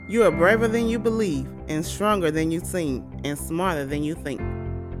You are braver than you believe, and stronger than you seem, and smarter than you think.